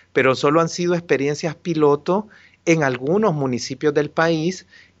exitosos, pero solo han sido experiencias piloto en algunos municipios del país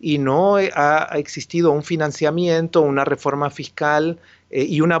y no ha existido un financiamiento, una reforma fiscal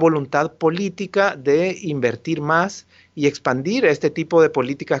y una voluntad política de invertir más y expandir este tipo de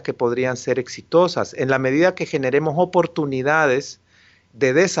políticas que podrían ser exitosas. En la medida que generemos oportunidades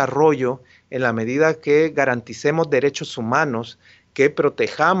de desarrollo, en la medida que garanticemos derechos humanos, que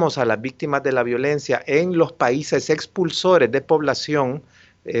protejamos a las víctimas de la violencia en los países expulsores de población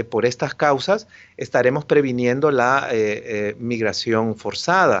por estas causas, estaremos previniendo la migración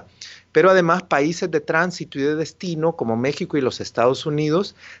forzada. Pero además, países de tránsito y de destino, como México y los Estados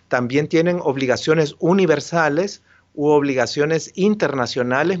Unidos, también tienen obligaciones universales u obligaciones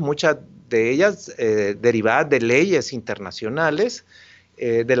internacionales, muchas de ellas derivadas de leyes internacionales,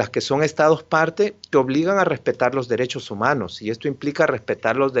 de las que son estados parte, que obligan a respetar los derechos humanos. Y esto implica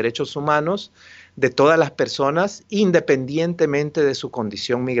respetar los derechos humanos de todas las personas, independientemente de su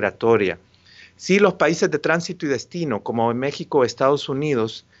condición migratoria. Si los países de tránsito y destino, como en México o Estados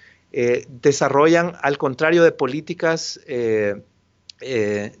Unidos, desarrollan, al contrario de políticas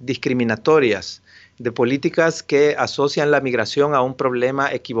discriminatorias, de políticas que asocian la migración a un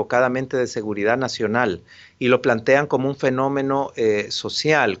problema equivocadamente de seguridad nacional y lo plantean como un fenómeno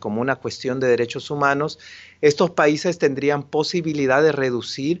social, como una cuestión de derechos humanos, estos países tendrían posibilidad de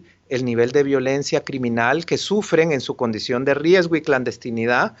reducir el nivel de violencia criminal que sufren en su condición de riesgo y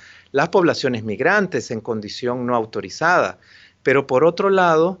clandestinidad las poblaciones migrantes en condición no autorizada. Pero por otro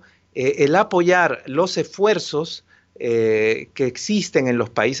lado, el apoyar los esfuerzos que existen en los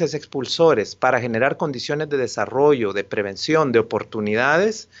países expulsores para generar condiciones de desarrollo, de prevención, de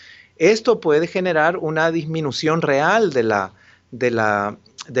oportunidades, esto puede generar una disminución real de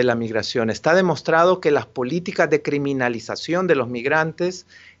la migración. Está demostrado que las políticas de criminalización de los migrantes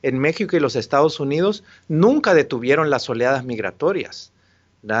en México y los Estados Unidos nunca detuvieron las oleadas migratorias,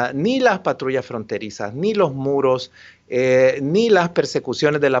 ¿verdad? Ni las patrullas fronterizas, ni los muros, ni las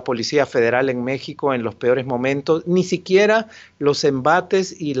persecuciones de la Policía Federal en México en los peores momentos, ni siquiera los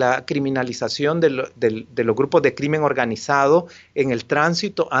embates y la criminalización de los grupos de crimen organizado en el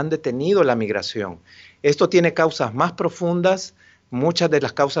tránsito han detenido la migración. Esto tiene causas más profundas. Muchas de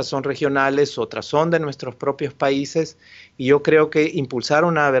las causas son regionales, otras son de nuestros propios países, y yo creo que impulsar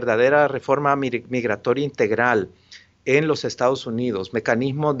una verdadera reforma migratoria integral en los Estados Unidos,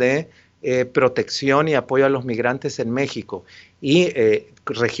 mecanismos de protección y apoyo a los migrantes en México y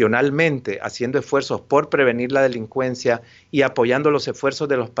regionalmente haciendo esfuerzos por prevenir la delincuencia y apoyando los esfuerzos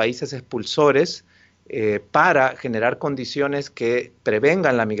de los países expulsores para generar condiciones que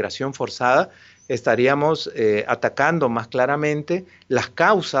prevengan la migración forzada, estaríamos atacando más claramente las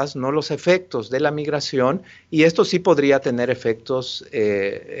causas, no los efectos de la migración, y esto sí podría tener efectos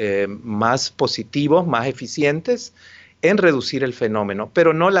más positivos, más eficientes en reducir el fenómeno,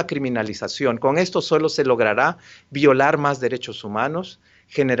 pero no la criminalización. Con esto solo se logrará violar más derechos humanos,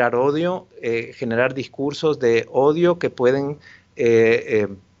 generar odio, generar discursos de odio que pueden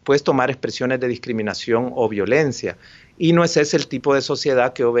pues tomar expresiones de discriminación o violencia. Y no es ese el tipo de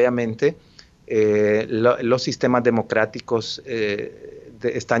sociedad que obviamente los sistemas democráticos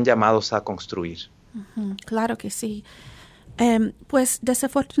están llamados a construir. Claro que sí. Pues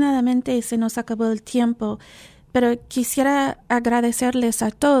desafortunadamente se nos acabó el tiempo, pero quisiera agradecerles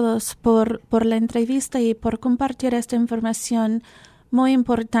a todos por la entrevista y por compartir esta información muy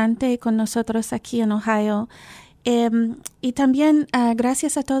importante con nosotros aquí en Ohio. Y también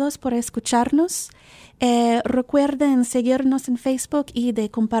gracias a todos por escucharnos. Recuerden seguirnos en Facebook y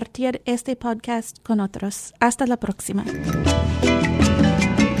de compartir este podcast con otros. Hasta la próxima.